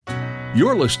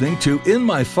You're listening to In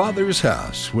My Father's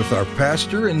House with our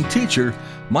pastor and teacher,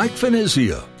 Mike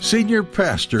Finizio, senior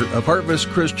pastor of Harvest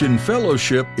Christian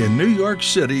Fellowship in New York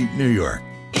City, New York.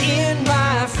 In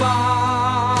my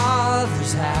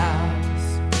Father's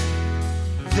house,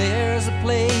 there's a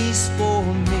place for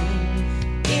me.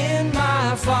 In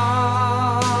my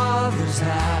Father's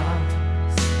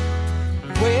house,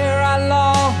 where I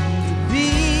long to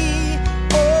be.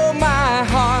 Oh, my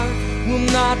heart will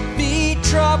not be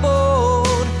troubled.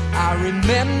 I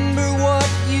remember what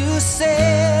you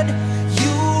said.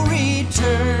 You'll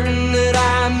return that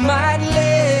I might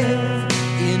live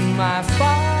in my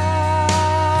Father's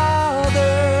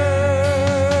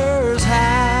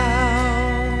house.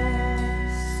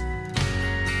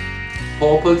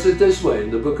 Paul puts it this way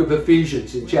in the book of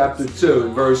Ephesians in chapter 2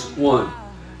 and verse 1.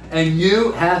 And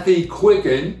you hath he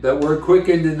quickened. That word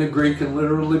quickened in the Greek can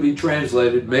literally be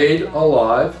translated made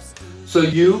alive. So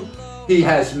you he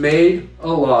has made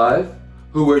alive,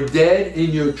 who were dead in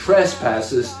your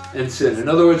trespasses and sin. In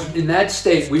other words, in that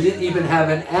state, we didn't even have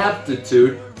an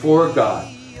aptitude for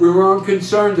God. We weren't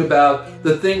concerned about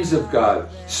the things of God,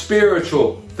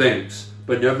 spiritual things.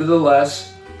 But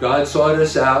nevertheless, God sought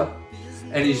us out,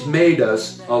 and He's made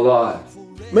us alive.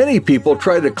 Many people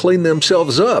try to clean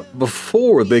themselves up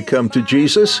before they come to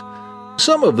Jesus.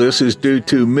 Some of this is due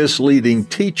to misleading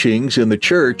teachings in the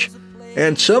church,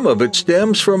 and some of it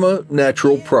stems from a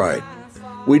natural pride.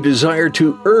 We desire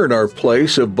to earn our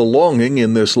place of belonging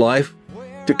in this life.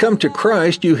 To come to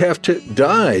Christ, you have to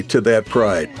die to that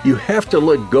pride. You have to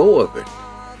let go of it.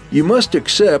 You must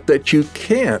accept that you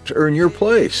can't earn your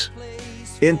place.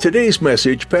 In today's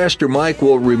message, Pastor Mike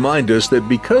will remind us that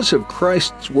because of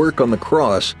Christ's work on the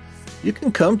cross, you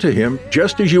can come to Him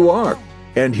just as you are,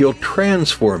 and He'll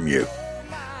transform you.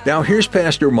 Now here's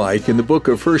Pastor Mike in the book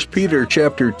of 1 Peter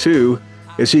chapter 2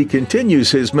 as he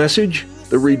continues his message,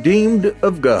 The Redeemed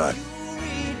of God.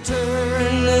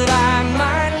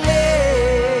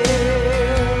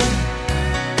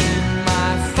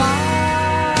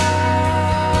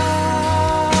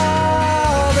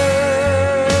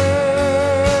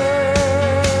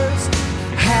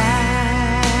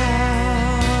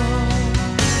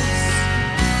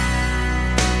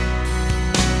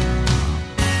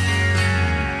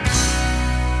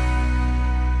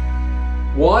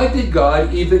 Why did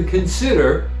God even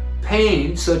consider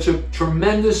paying such a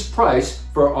tremendous price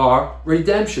for our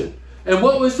redemption? And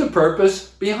what was the purpose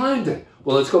behind it?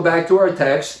 Well, let's go back to our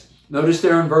text. Notice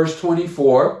there in verse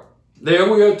 24,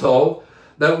 there we are told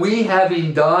that we,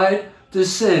 having died to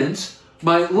sins,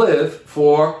 might live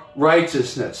for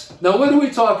righteousness. Now, what are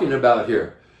we talking about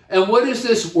here? And what does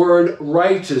this word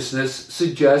righteousness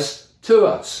suggest to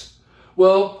us?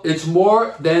 Well, it's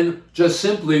more than just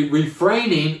simply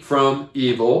refraining from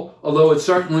evil, although it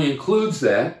certainly includes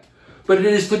that, but it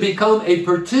is to become a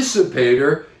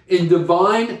participator in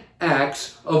divine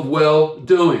acts of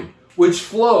well-doing, which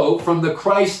flow from the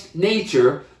Christ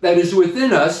nature that is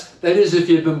within us, that is, if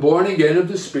you've been born again of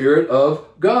the Spirit of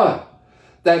God.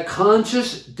 That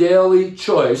conscious daily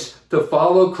choice to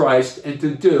follow Christ and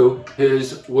to do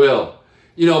His will.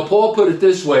 You know, Paul put it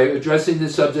this way, addressing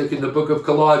this subject in the book of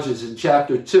Colossians in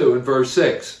chapter 2 and verse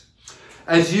 6.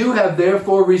 As you have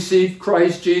therefore received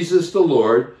Christ Jesus the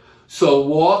Lord, so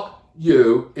walk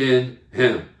you in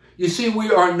Him. You see, we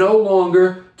are no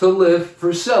longer to live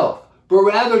for self, but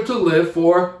rather to live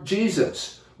for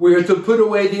Jesus. We are to put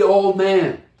away the old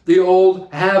man, the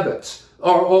old habits,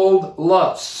 our old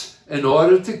lusts, in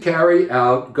order to carry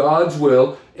out God's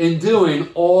will in doing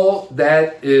all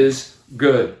that is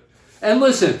good. And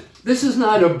listen, this is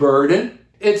not a burden,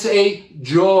 it's a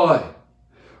joy.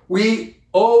 We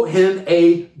owe Him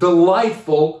a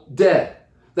delightful debt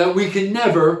that we can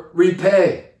never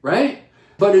repay, right?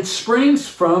 But it springs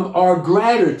from our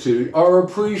gratitude, our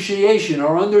appreciation,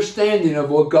 our understanding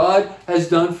of what God has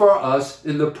done for us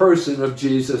in the person of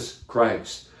Jesus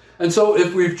Christ. And so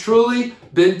if we've truly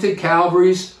been to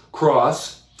Calvary's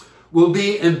cross, we'll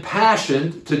be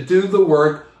impassioned to do the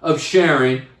work of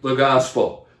sharing the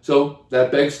gospel. So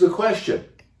that begs the question,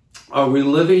 are we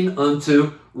living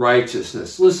unto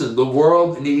righteousness? Listen, the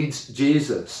world needs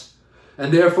Jesus.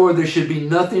 And therefore there should be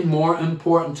nothing more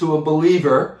important to a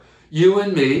believer, you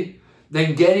and me,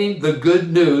 than getting the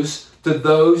good news to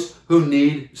those who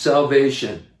need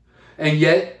salvation. And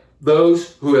yet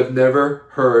those who have never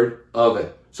heard of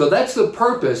it. So that's the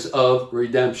purpose of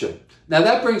redemption. Now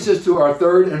that brings us to our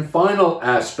third and final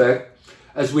aspect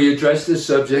as we address this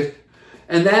subject.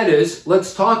 And that is,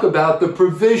 let's talk about the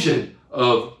provision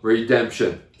of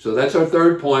redemption. So that's our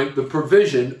third point, the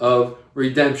provision of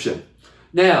redemption.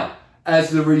 Now, as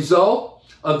the result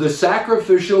of the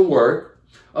sacrificial work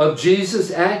of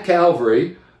Jesus at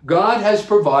Calvary, God has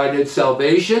provided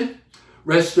salvation,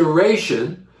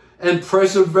 restoration, and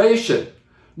preservation.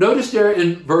 Notice there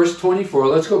in verse 24,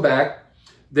 let's go back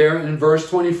there in verse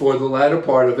 24, the latter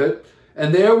part of it.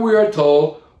 And there we are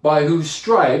told, by whose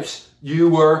stripes you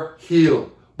were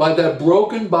healed. By that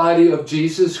broken body of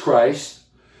Jesus Christ,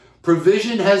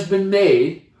 provision has been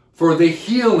made for the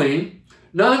healing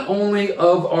not only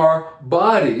of our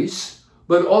bodies,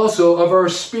 but also of our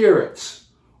spirits,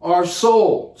 our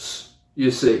souls,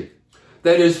 you see.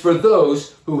 That is for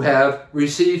those who have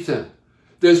received him.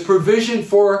 There's provision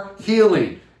for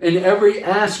healing in every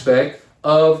aspect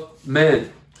of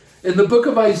men. In the book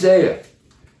of Isaiah,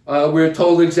 we're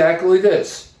told exactly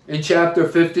this in chapter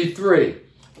 53,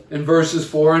 in verses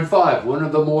 4 and 5, one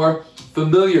of the more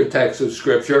familiar texts of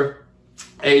Scripture,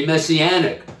 a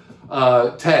messianic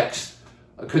text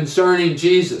concerning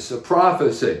Jesus, a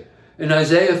prophecy. In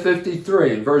Isaiah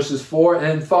 53, in verses 4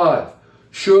 and 5,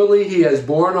 surely he has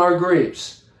borne our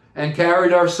griefs and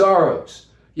carried our sorrows,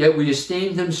 yet we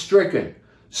esteemed him stricken,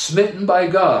 smitten by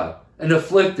God, and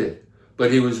afflicted.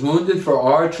 But he was wounded for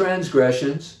our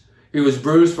transgressions, he was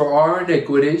bruised for our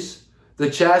iniquities. The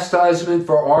chastisement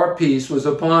for our peace was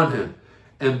upon him,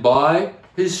 and by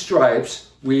his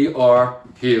stripes we are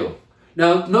healed.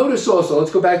 Now, notice also,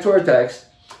 let's go back to our text.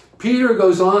 Peter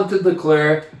goes on to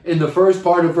declare in the first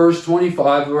part of verse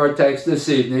 25 of our text this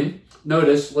evening.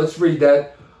 Notice, let's read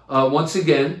that once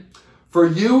again. For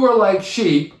you were like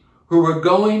sheep who were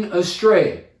going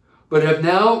astray, but have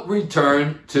now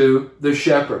returned to the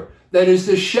shepherd. That is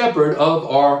the shepherd of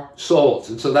our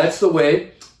souls. And so that's the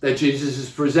way that Jesus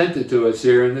is presented to us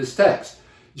here in this text.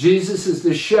 Jesus is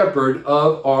the shepherd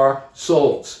of our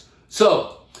souls.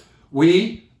 So,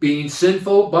 we, being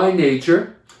sinful by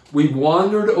nature, we've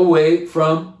wandered away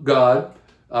from God.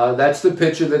 That's the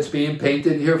picture that's being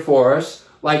painted here for us,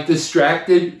 like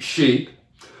distracted sheep.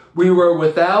 We were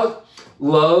without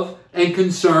love and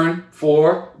concern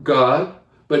for God,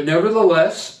 but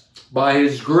nevertheless, by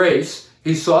his grace,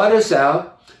 he sought us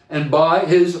out, and by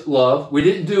his love, we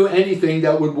didn't do anything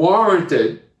that would warrant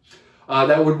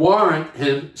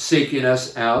him seeking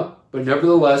us out, but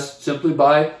nevertheless, simply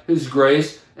by his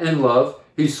grace and love,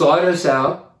 he sought us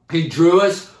out, he drew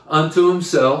us unto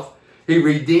himself, he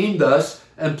redeemed us,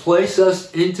 and placed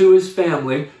us into his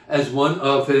family as one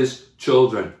of his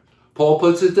children. Paul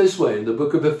puts it this way in the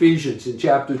book of Ephesians in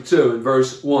chapter 2 and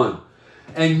verse 1.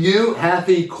 And you hath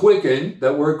he quickened,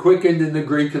 that word quickened in the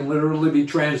Greek can literally be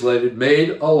translated,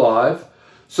 made alive.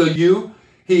 So you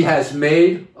he has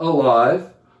made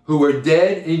alive, who were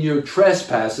dead in your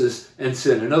trespasses and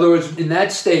sin. In other words, in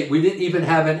that state, we didn't even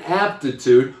have an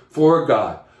aptitude for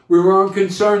God. We weren't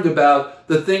concerned about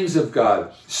the things of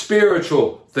God,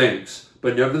 spiritual things.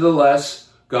 But nevertheless,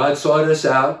 God sought us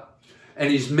out,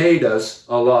 and he's made us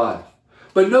alive.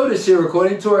 But notice here,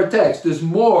 according to our text, there's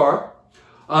more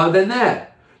than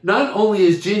that. Not only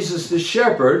is Jesus the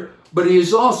shepherd, but he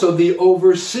is also the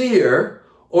overseer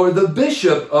or the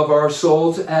bishop of our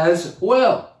souls as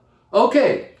well.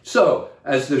 Okay, so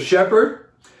as the shepherd,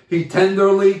 he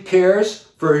tenderly cares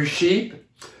for his sheep,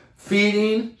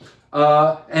 feeding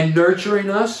and nurturing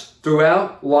us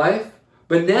throughout life.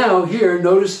 But now here,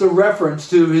 notice the reference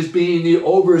to his being the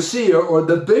overseer or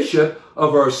the bishop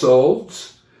of our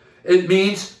souls. It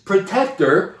means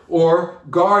protector or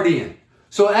guardian.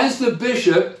 So as the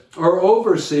bishop or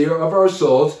overseer of our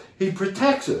souls, he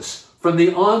protects us from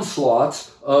the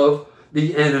onslaughts of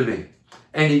the enemy.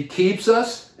 And he keeps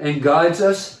us and guides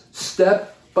us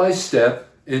step by step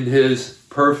in his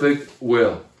perfect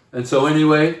will. And so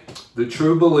anyway, the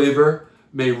true believer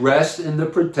may rest in the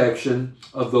protection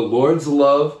of the Lord's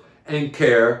love and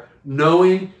care,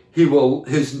 knowing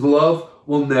his love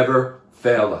will never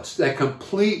fail us. That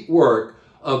complete work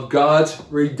of God's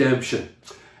redemption.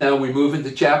 Now we move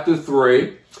into chapter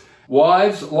 3.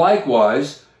 Wives,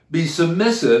 likewise, be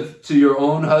submissive to your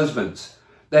own husbands,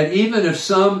 that even if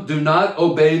some do not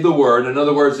obey the word, in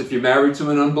other words, if you're married to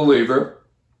an unbeliever,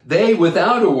 they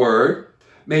without a word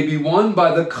may be won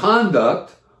by the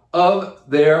conduct of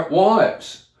their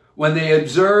wives, when they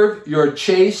observe your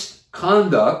chaste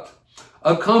conduct,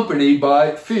 accompanied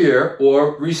by fear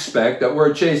or respect. That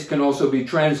word chaste can also be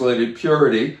translated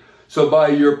purity. So by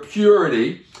your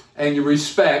purity and your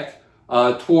respect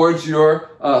towards your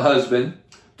husband,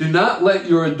 do not let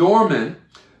your adornment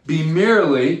be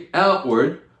merely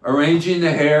outward, arranging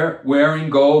the hair, wearing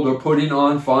gold, or putting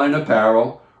on fine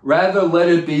apparel. Rather, let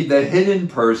it be the hidden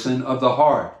person of the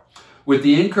heart, with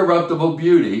the incorruptible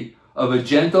beauty of a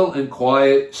gentle and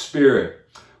quiet spirit,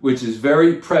 which is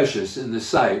very precious in the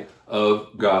sight of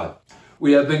God.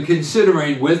 We have been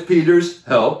considering, with Peter's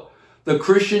help, the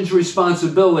Christian's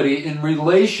responsibility in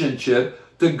relationship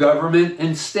to government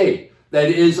and state. That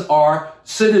is our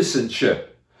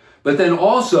citizenship. But then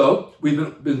also,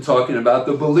 we've been talking about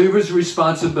the believer's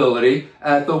responsibility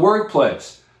at the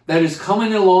workplace. That is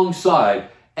coming alongside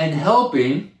and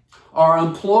helping our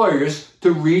employers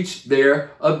to reach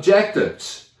their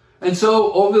objectives. And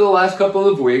so over the last couple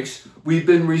of weeks, we've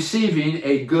been receiving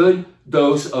a good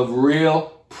dose of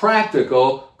real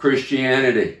practical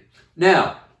Christianity.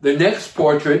 Now, the next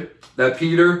portrait that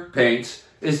Peter paints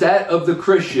is that of the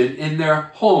Christian in their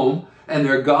home and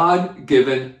their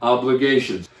God-given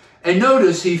obligations. And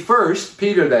notice he first,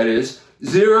 Peter that is,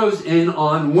 zeroes in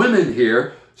on women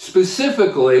here,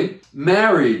 specifically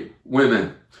married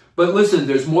women. But listen,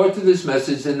 there's more to this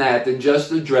message than that, than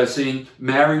just addressing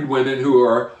married women who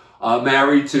are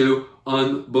married to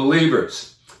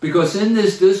unbelievers. Because in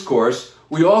this discourse,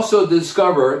 we also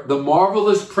discover the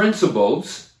marvelous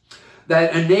principles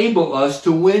that enable us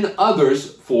to win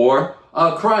others for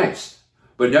Christ.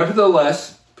 But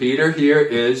nevertheless, Peter here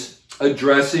is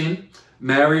addressing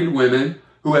married women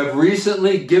who have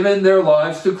recently given their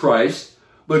lives to Christ,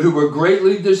 but who were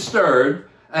greatly disturbed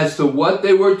as to what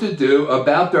they were to do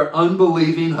about their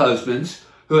unbelieving husbands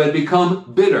who had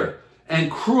become bitter and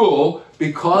cruel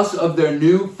because of their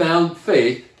newfound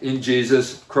faith in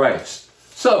Jesus Christ.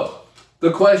 So,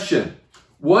 the question,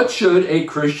 what should a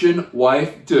Christian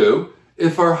wife do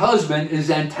if her husband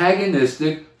is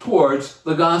antagonistic towards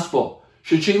the gospel?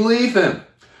 Should she leave him?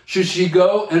 Should she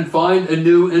go and find a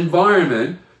new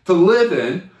environment to live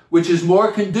in, which is more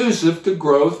conducive to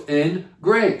growth in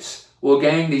grace? Well,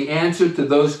 gang, the answer to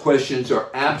those questions are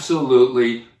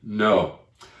absolutely no.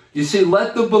 You see,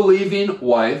 let the believing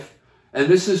wife, and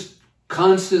this is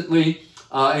constantly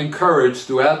encouraged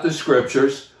throughout the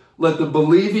scriptures, let the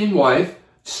believing wife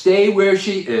stay where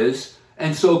she is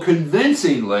and so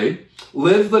convincingly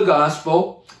live the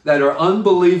gospel that her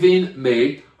unbelieving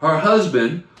mate, her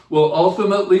husband, will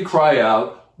ultimately cry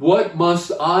out, "What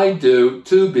must I do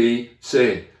to be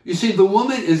saved?" You see, the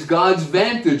woman is God's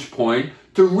vantage point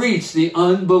to reach the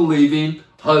unbelieving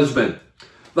husband.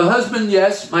 The husband,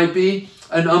 yes, might be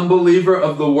an unbeliever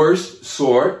of the worst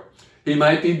sort. He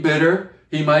might be bitter.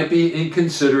 He might be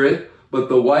inconsiderate. But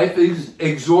the wife is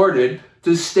exhorted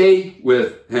to stay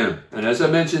with him. And as I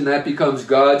mentioned, that becomes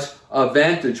God's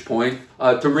vantage point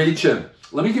to reach him.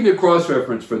 Let me give you a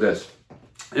cross-reference for this.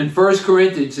 In 1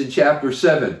 Corinthians in chapter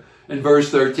 7 and verse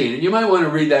 13, and you might want to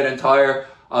read that entire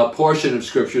portion of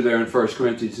scripture there in 1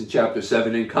 Corinthians in chapter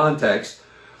 7 in context.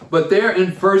 But there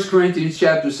in 1 Corinthians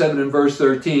chapter 7 and verse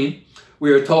 13,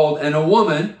 we are told, "And a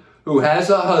woman who has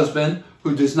a husband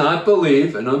who does not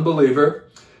believe, an unbeliever,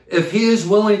 if he is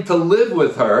willing to live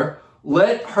with her,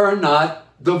 let her not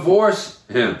divorce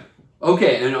him."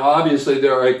 Okay, and obviously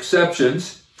there are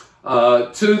exceptions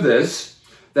to this.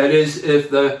 That is, if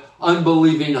the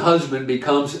unbelieving husband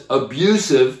becomes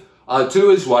abusive to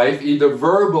his wife, either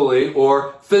verbally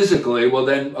or physically, well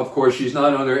then, of course, she's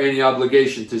not under any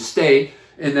obligation to stay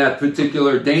in that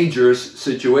particular dangerous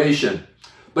situation.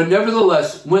 But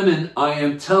nevertheless, women, I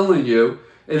am telling you,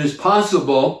 it is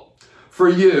possible for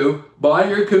you, by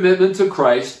your commitment to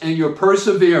Christ and your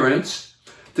perseverance,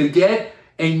 to get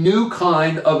a new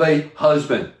kind of a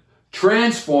husband,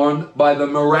 transformed by the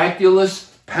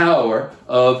miraculous power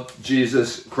of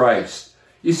Jesus Christ.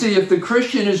 You see, if the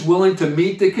Christian is willing to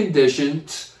meet the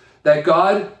conditions that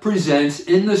God presents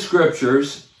in the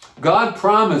scriptures, God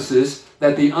promises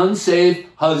that the unsaved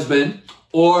husband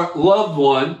or loved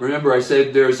one, remember I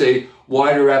said there's a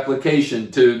wider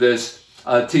application to this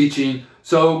teaching,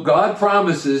 so God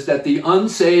promises that the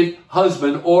unsaved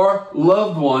husband or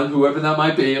loved one, whoever that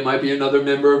might be, it might be another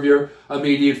member of your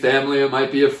immediate family, it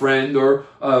might be a friend or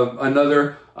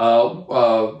another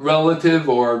relative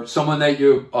or someone that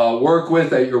you work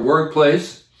with at your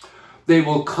workplace, they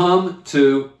will come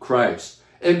to Christ.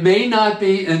 It may not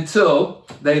be until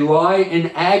they lie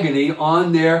in agony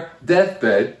on their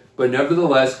deathbed, but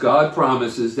nevertheless, God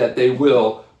promises that they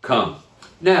will come.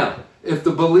 Now, if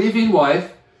the believing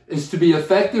wife is to be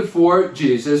effective for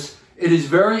Jesus, it is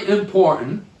very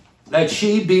important that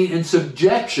she be in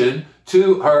subjection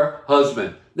to her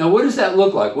husband. Now, what does that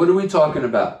look like? What are we talking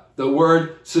about? The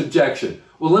word subjection.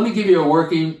 Well, let me give you a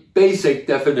working basic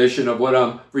definition of what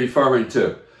I'm referring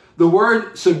to. The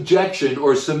word subjection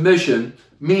or submission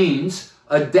means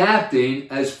adapting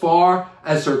as far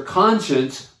as her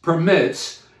conscience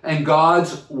permits and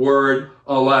God's word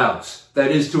allows.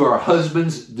 That is, to our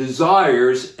husband's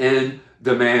desires and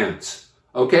demands.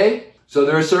 Okay? So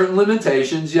there are certain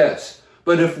limitations, yes.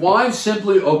 But if wives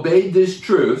simply obeyed this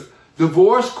truth,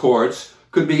 divorce courts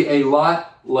could be a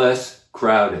lot less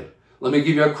crowded. Let me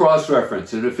give you a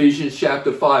cross-reference in Ephesians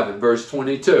chapter 5 and verse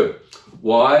 22.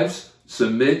 Wives,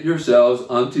 submit yourselves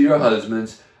unto your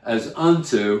husbands as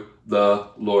unto the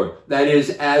Lord. That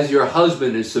is, as your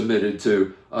husband is submitted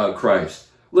to Christ.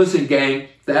 Listen, gang,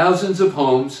 thousands of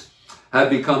homes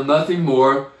have become nothing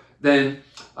more than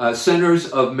centers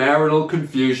of marital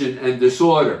confusion and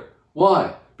disorder.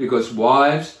 Why? Because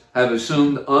wives have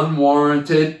assumed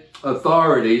unwarranted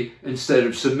authority instead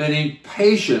of submitting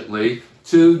patiently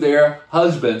to their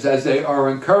husbands, as they are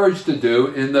encouraged to do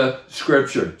in the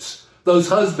scriptures. Those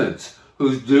husbands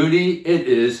whose duty it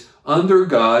is under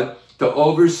God to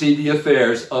oversee the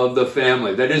affairs of the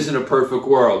family. That isn't a perfect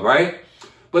world, right?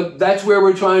 But that's where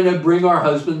we're trying to bring our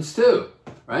husbands to,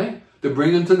 right? To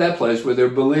bring them to that place where they're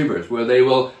believers, where they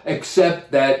will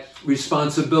accept that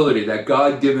responsibility, that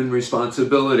God-given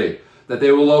responsibility, that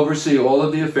they will oversee all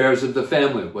of the affairs of the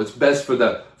family, what's best for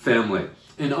the family,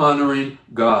 in honoring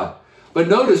God. But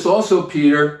notice also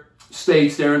Peter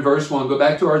states there in verse 1, go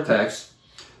back to our text,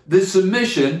 this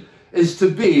submission is to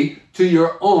be to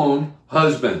your own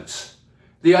husbands.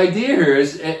 The idea here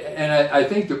is, and I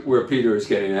think that where Peter is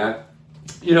getting at,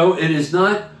 it is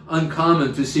not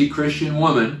uncommon to see Christian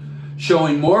women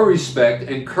showing more respect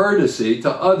and courtesy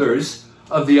to others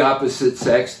of the opposite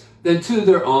sex than to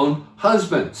their own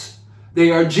husbands. They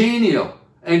are genial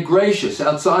and gracious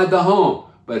outside the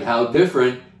home, but how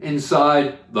different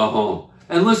inside the home.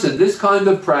 And listen, this kind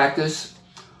of practice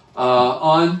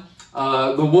on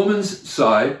the woman's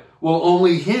side will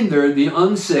only hinder the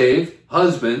unsaved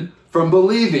husband from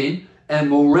believing and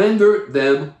will render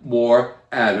them more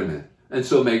adamant. And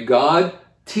so may God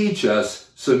teach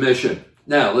us submission.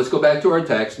 Now, let's go back to our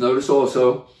text. Notice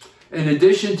also, in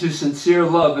addition to sincere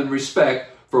love and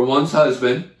respect for one's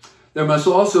husband, there must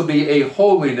also be a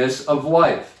holiness of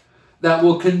life that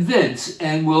will convince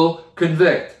and will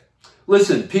convict.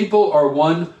 Listen, people are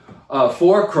won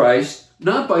for Christ,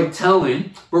 not by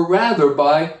telling, but rather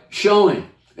by showing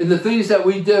in the things that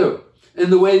we do, in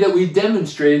the way that we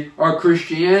demonstrate our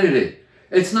Christianity.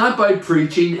 It's not by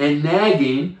preaching and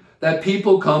nagging that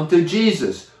people come to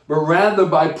Jesus, but rather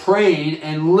by praying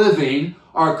and living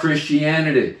our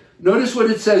Christianity. Notice what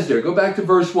it says there. Go back to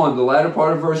verse 1, the latter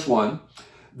part of verse 1.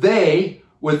 They,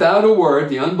 without a word,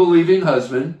 the unbelieving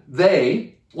husband,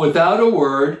 they, without a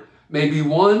word, may be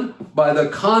won by the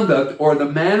conduct or the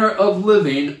manner of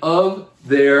living of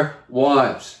their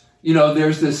wives.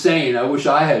 There's this saying, I wish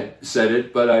I had said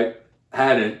it, but I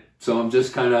hadn't, so I'm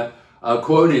just kind of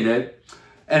quoting it.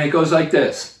 And it goes like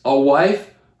this. A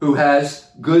wife who has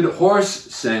good horse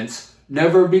sense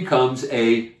never becomes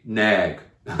a nag.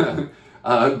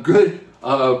 A good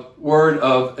word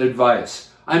of advice.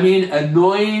 I mean,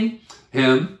 annoying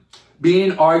him,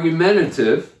 being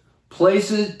argumentative,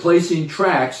 placing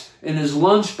tracts in his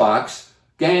lunchbox,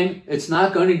 gang, it's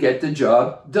not going to get the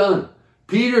job done.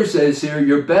 Peter says here,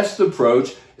 your best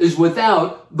approach is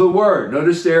without the word.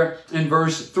 Notice there in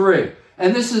verse 3.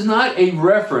 And this is not a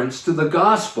reference to the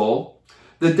gospel.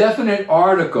 The definite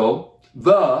article,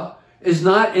 the, is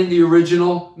not in the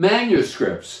original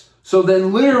manuscripts. So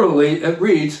then literally it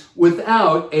reads,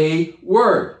 without a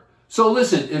word. So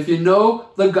listen, if you know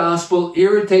the gospel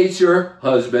irritates your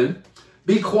husband,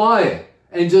 be quiet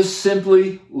and just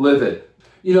simply live it.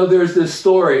 There's this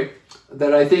story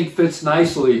that I think fits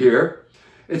nicely here.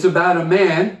 It's about a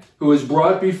man who was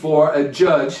brought before a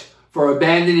judge for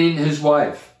abandoning his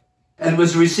wife and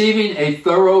was receiving a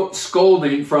thorough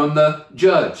scolding from the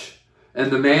judge.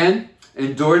 And the man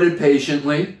endured it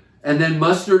patiently and then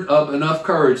mustered up enough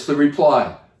courage to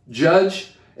reply,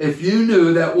 Judge, if you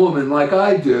knew that woman like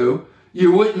I do,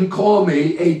 you wouldn't call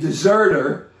me a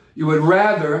deserter. You would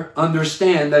rather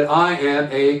understand that I am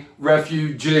a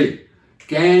refugee.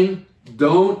 Gang,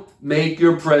 don't make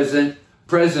your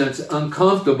presence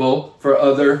uncomfortable for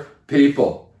other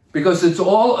people. Because it's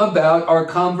all about our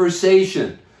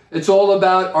conversation. It's all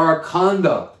about our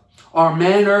conduct, our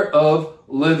manner of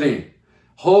living.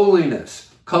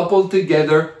 Holiness coupled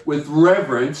together with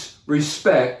reverence,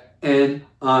 respect, and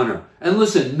honor. And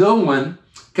listen, no one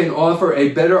can offer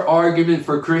a better argument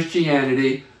for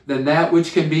Christianity than that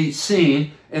which can be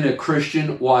seen in a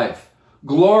Christian wife,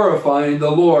 glorifying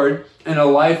the Lord in a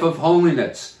life of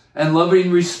holiness and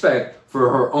loving respect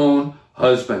for her own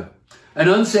husband. An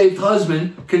unsaved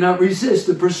husband cannot resist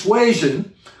the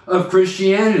persuasion of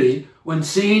Christianity when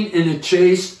seen in a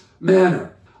chaste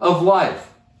manner of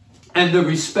life and the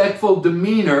respectful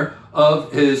demeanor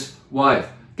of his wife.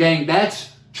 Gang,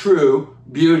 that's true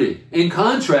beauty. In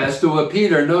contrast to what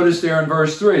Peter noticed there in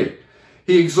verse 3,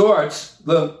 he exhorts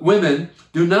the women,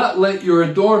 do not let your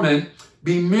adornment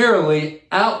be merely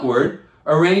outward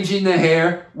arranging the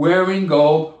hair, wearing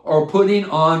gold, or putting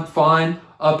on fine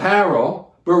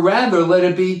apparel, but rather let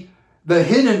it be the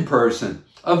hidden person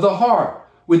of the heart,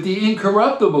 with the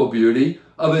incorruptible beauty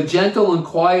of a gentle and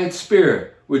quiet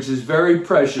spirit, which is very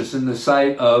precious in the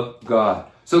sight of God.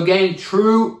 So again,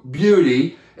 true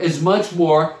beauty is much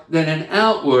more than an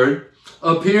outward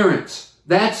appearance.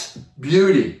 That's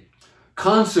beauty.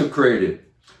 Consecrated,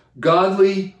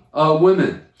 godly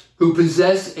women who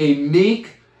possess a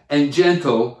meek and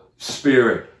gentle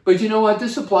spirit. But you know what?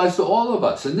 This applies to all of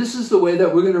us. And this is the way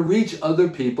that we're going to reach other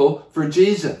people for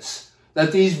Jesus,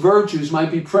 that these virtues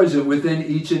might be present within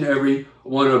each and every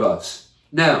one of us.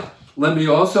 Now, let me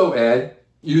also add,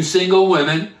 you single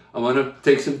women, I want to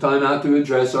take some time out to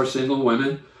address our single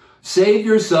women. Save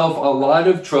yourself a lot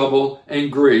of trouble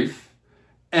and grief,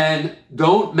 and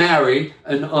don't marry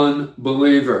an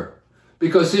unbeliever.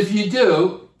 Because if you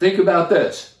do, think about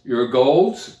this. Your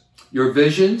goals, your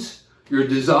visions, your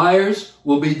desires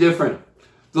will be different.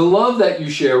 The love that you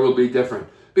share will be different.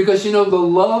 Because, you know, the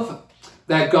love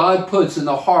that God puts in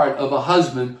the heart of a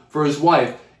husband for his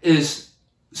wife is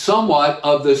somewhat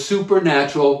of the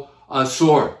supernatural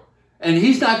sort. And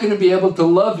he's not going to be able to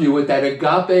love you with that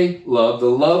agape love, the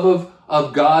love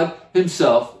of God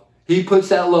himself. He puts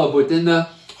that love within the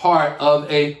heart of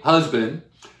a husband.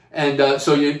 And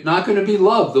so you're not going to be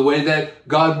loved the way that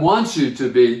God wants you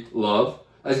to be loved,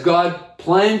 as God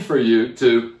planned for you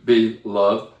to be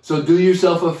loved. So do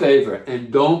yourself a favor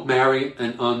and don't marry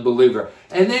an unbeliever.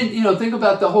 And then, you know, think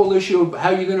about the whole issue of how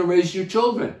you're going to raise your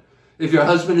children. If your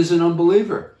husband is an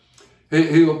unbeliever,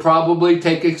 he will probably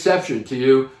take exception to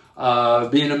you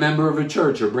being a member of a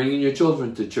church or bringing your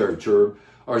children to church or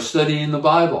studying the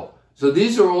Bible. So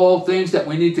these are all things that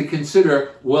we need to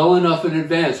consider well enough in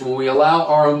advance when we allow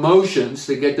our emotions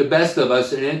to get the best of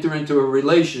us and enter into a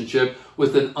relationship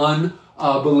with an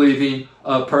unbelieving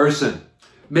person.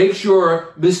 Make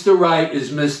sure Mr. Right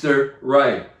is Mr.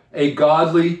 Right, a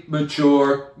godly,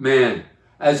 mature man.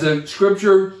 As the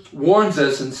scripture warns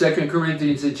us in 2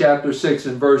 Corinthians chapter 6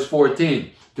 and verse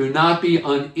 14, do not be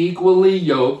unequally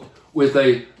yoked with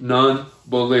a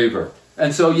non-believer.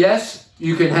 And so, yes,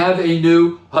 you can have a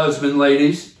new husband,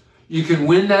 ladies. You can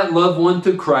win that loved one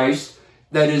to Christ.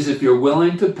 That is, if you're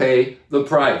willing to pay the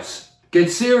price. Get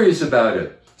serious about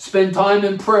it. Spend time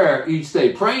in prayer each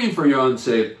day, praying for your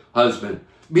unsaved husband.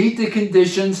 Meet the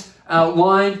conditions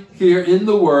outlined here in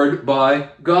the Word by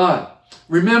God.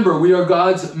 Remember, we are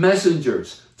God's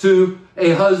messengers to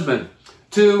a husband,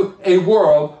 to a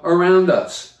world around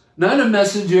us. Not a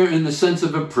messenger in the sense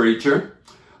of a preacher,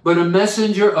 but a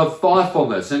messenger of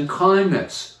thoughtfulness and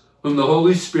kindness, whom the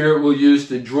Holy Spirit will use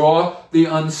to draw the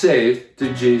unsaved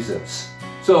to Jesus.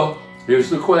 So, here's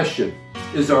the question.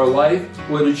 Is our life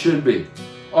what it should be?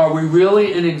 Are we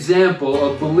really an example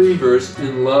of believers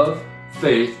in love,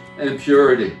 faith, and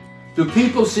purity? Do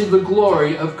people see the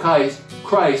glory of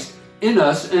Christ in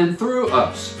us and through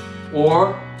us?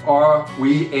 Or are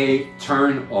we a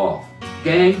turn-off?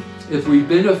 Gang, if we've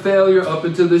been a failure up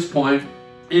until this point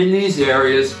in these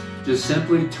areas, just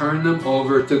simply turn them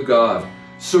over to God.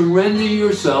 Surrender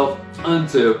yourself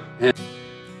unto Him.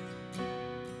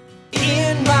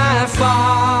 In my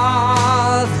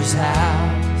Father's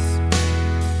house,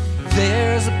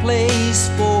 there's a place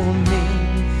for me.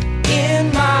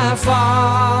 In my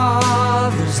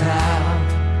Father's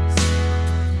house,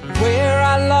 where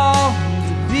I long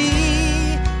to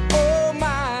be. Oh, my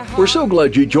heart. We're so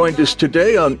glad you joined us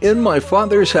today on In My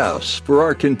Father's House for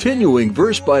our continuing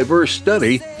verse-by-verse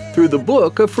study through the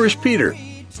book of 1 Peter.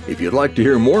 If you'd like to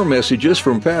hear more messages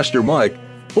from Pastor Mike,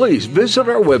 please visit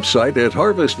our website at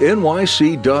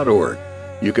harvestnyc.org.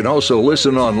 You can also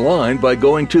listen online by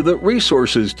going to the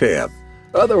Resources tab.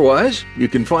 Otherwise, you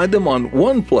can find them on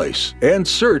one place and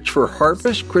search for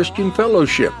Harvest Christian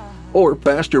Fellowship or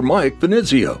Pastor Mike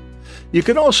Venizio. You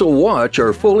can also watch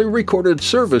our fully recorded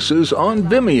services on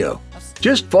Vimeo.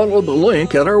 Just follow the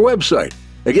link at our website.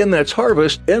 Again, that's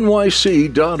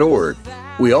harvestnyc.org.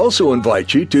 We also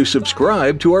invite you to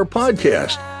subscribe to our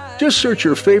podcast. Just search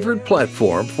your favorite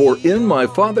platform for In My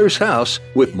Father's House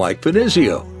with Mike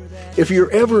Venizio. If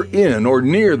you're ever in or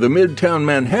near the Midtown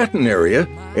Manhattan area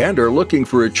and are looking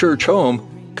for a church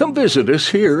home, come visit us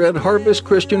here at Harvest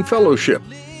Christian Fellowship.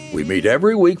 We meet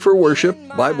every week for worship,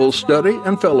 Bible study,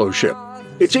 and fellowship.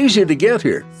 It's easy to get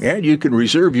here, and you can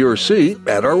reserve your seat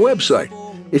at our website.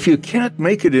 If you can't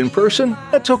make it in person,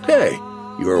 that's okay.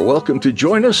 You are welcome to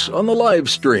join us on the live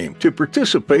stream to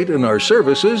participate in our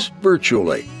services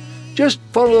virtually. Just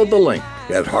follow the link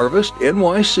at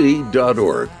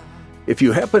harvestnyc.org. If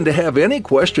you happen to have any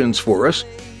questions for us,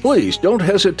 please don't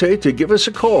hesitate to give us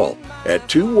a call at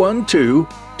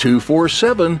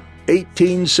 212-247-9700.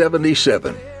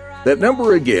 212-247-1877. That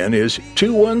number again is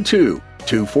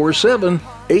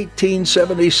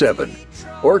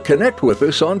 212-247-1877. Or connect with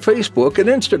us on Facebook and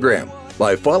Instagram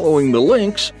by following the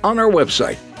links on our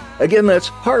website. Again, that's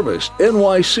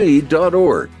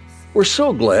harvestnyc.org. We're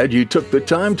so glad you took the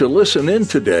time to listen in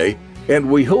today, and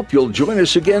we hope you'll join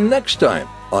us again next time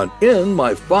on In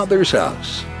My Father's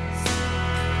House.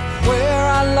 Where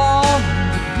I long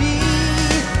to be,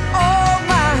 oh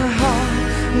my heart,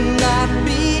 not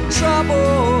be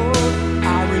troubled.